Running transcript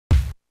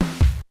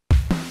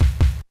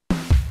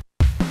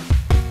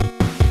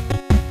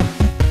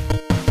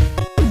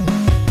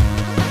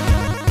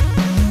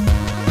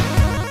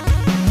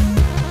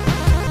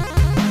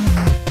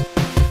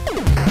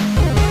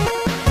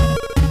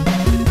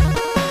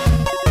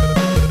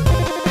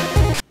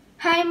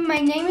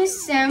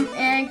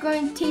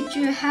teach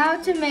you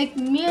how to make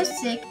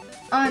music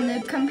on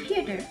the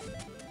computer.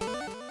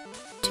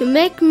 To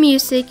make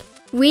music,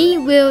 we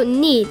will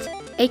need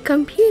a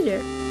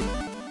computer.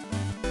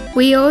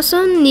 We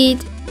also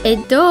need a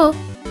DAW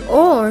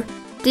or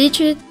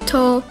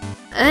digital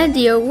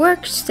audio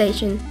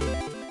workstation.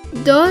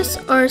 Those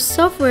are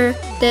software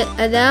that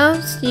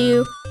allows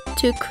you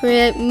to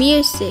create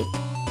music.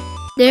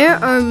 There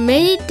are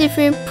many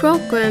different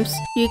programs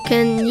you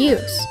can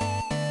use.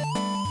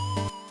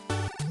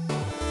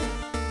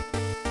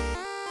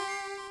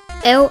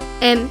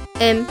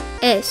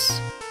 LMMS,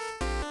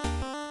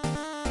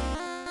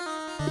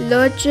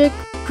 Logic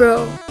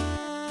Pro,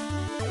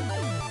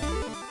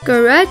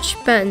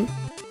 GarageBand,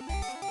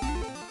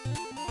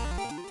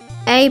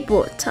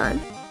 Ableton,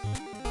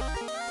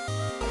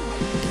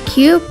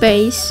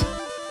 Cubase,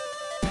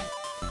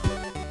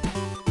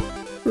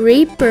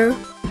 Reaper,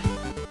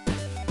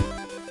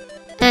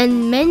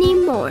 and many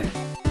more.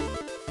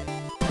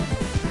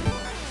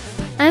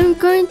 I'm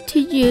going to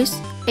use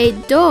a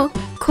DAW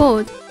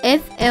called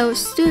FL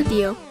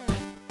Studio.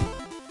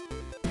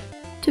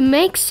 To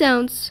make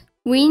sounds,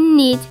 we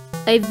need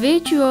a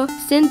visual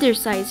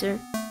synthesizer.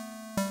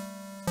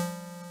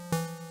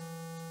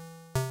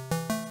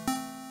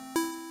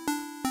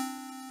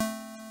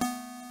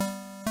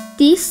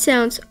 These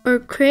sounds are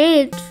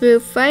created through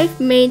 5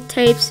 main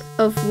types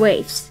of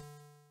waves: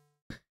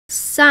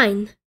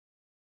 sine,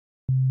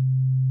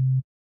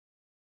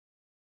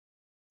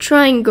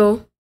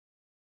 triangle,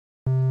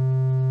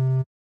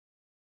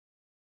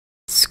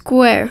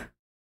 square,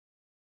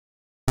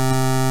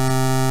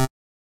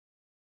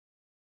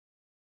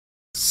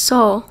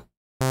 saw,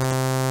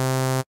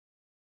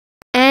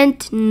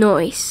 and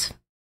noise.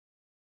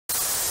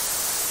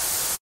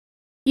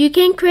 You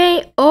can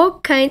create all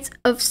kinds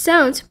of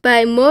sounds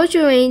by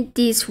modulating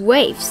these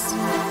waves.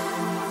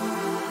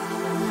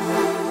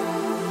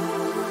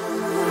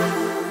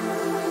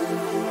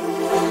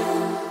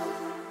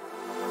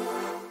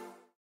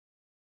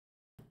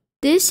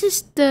 This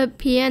is the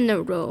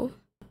piano roll.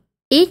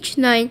 Each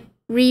line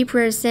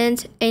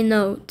represents a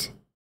note.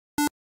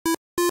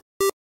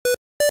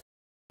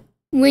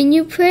 When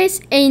you place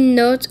a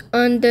note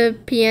on the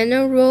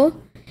piano roll,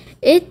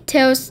 it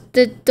tells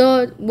the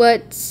DAW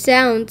what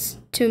sounds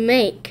to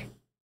make.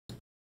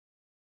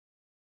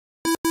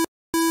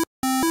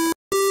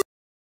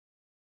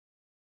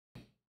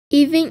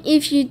 Even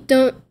if you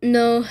don't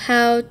know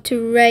how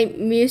to write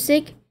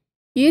music,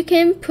 you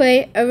can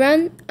play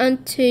around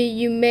until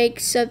you make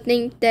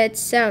something that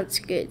sounds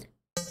good.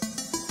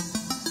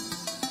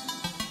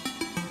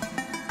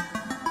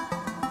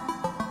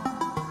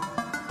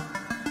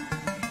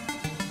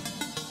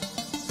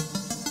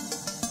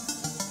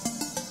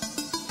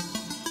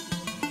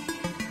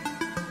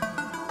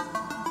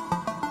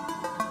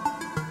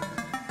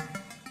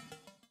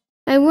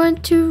 I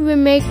want to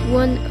remake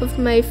one of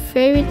my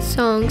favorite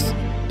songs.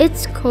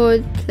 It's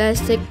called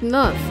Plastic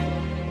Love.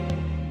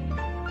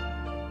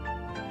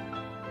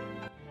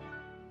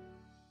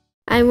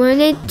 I want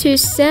it to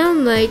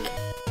sound like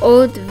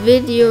old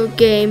video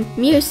game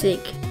music.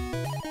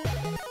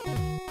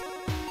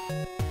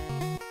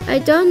 I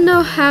don't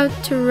know how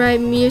to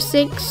write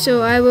music,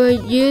 so I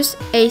will use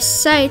a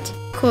site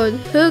called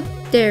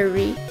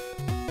Hookderry.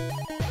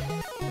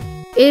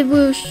 It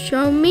will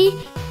show me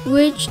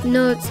which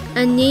notes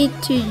I need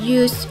to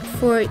use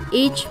for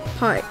each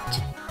part.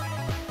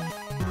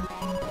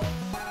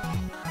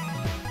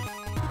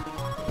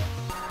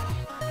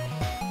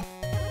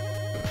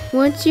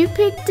 Once you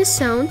pick the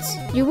sounds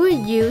you will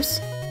use,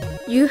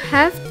 you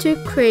have to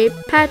create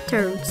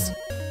patterns.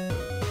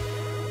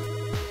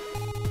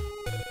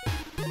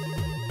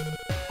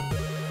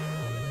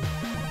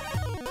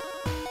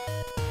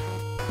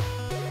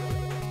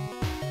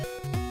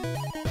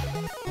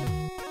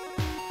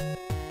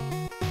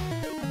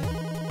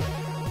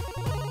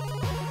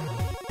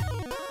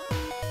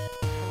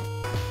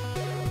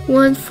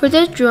 One for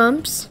the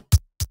drums,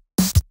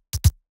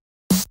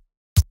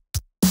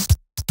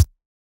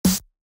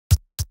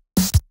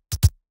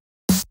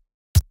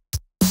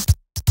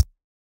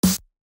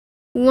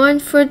 one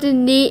for the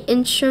lead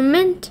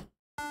instrument,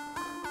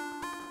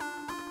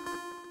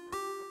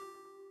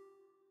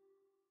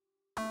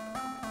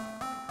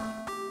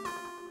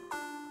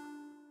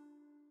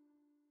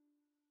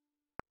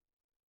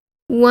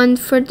 one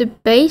for the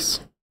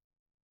bass,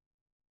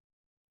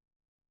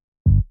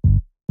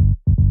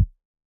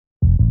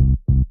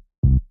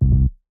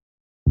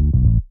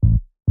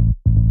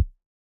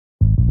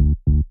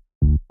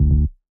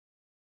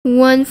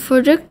 one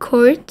for the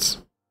chords,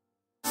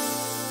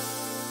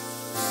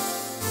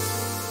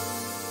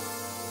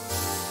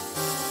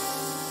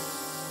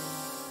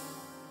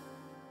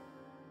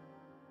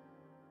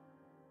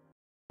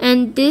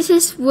 and this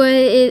is what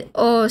it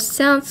all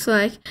sounds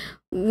like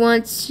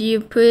once you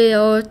put it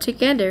all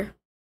together.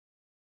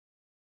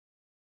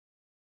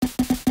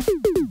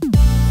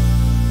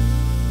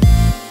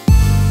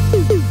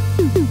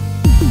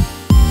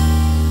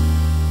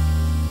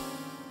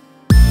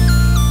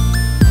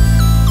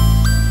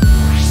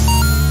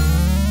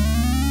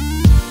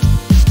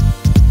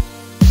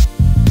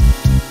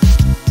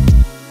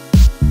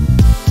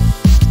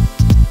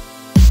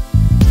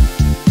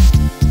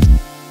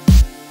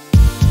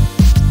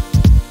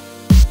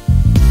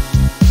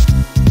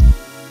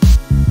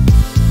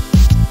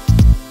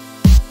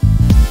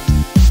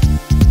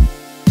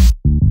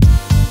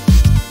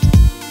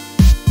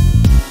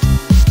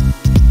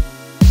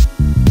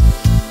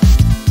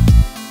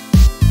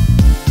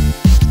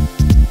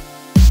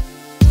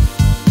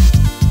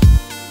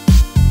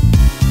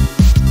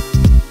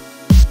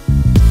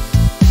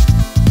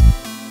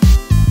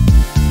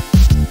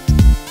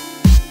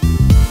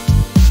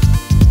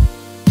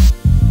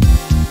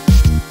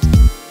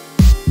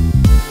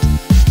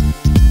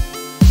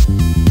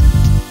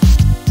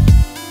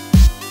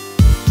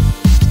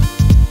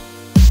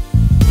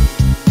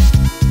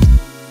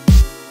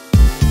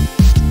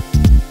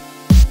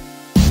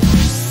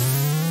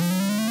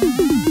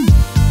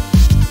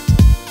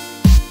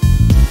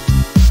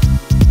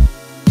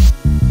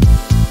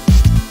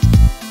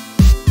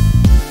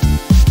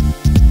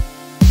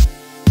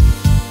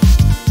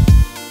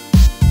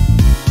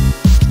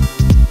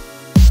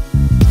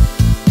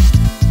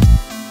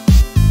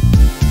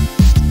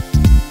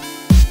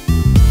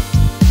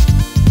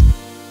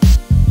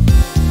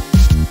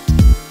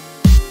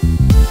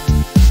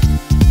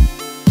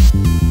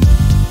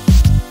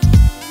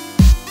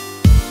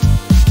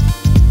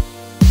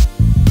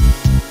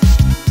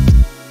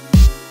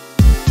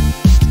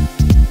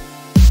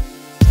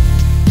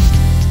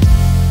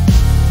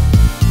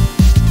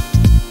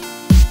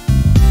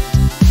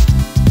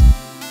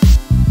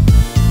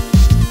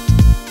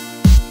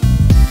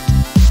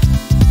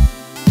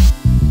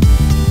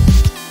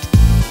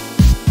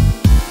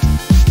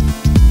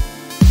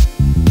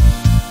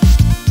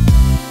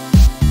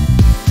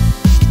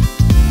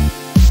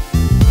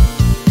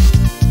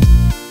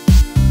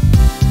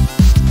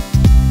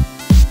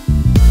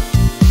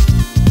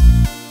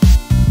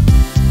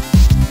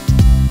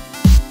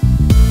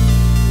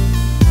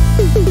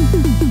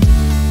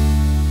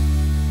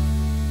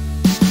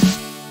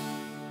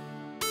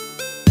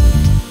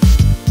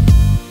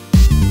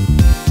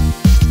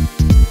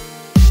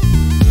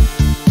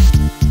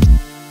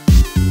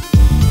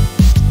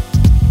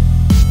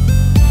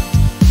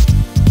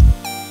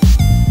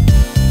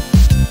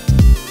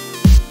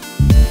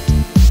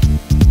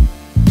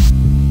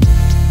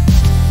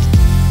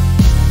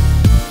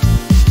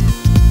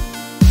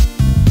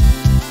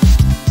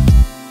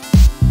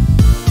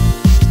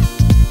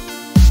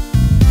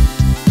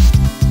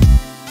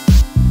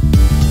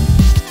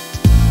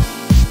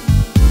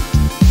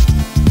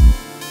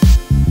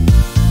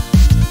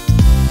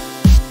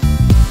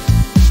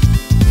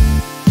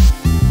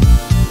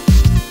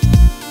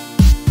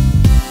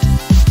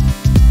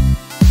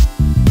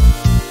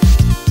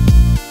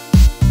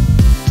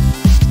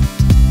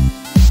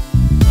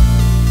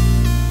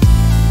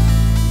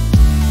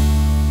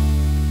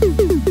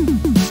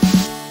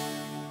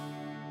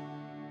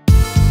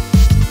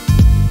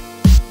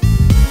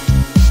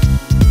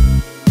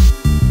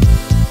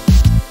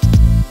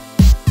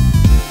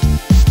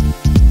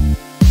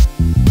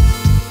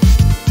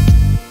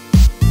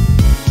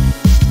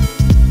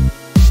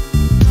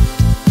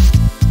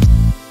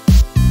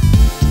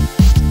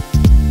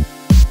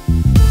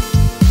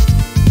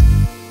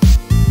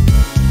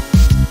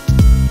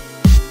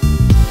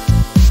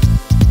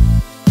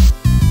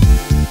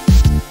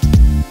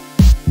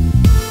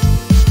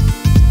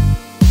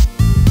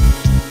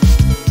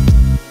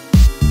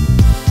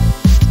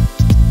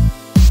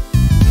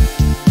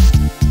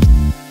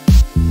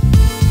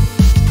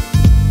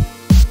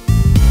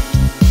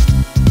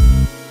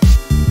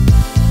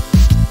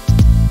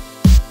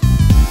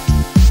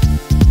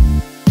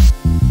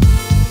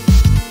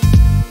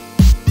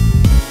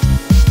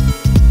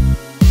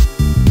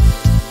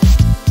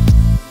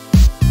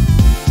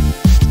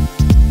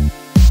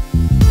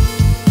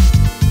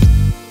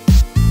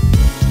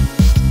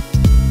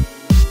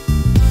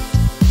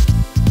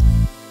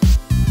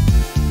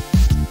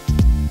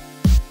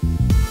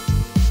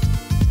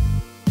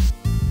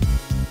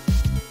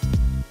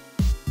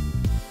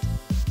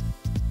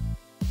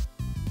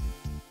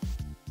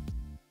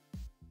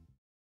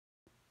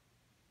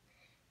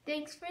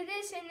 Thanks for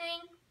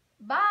listening.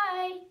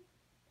 Bye!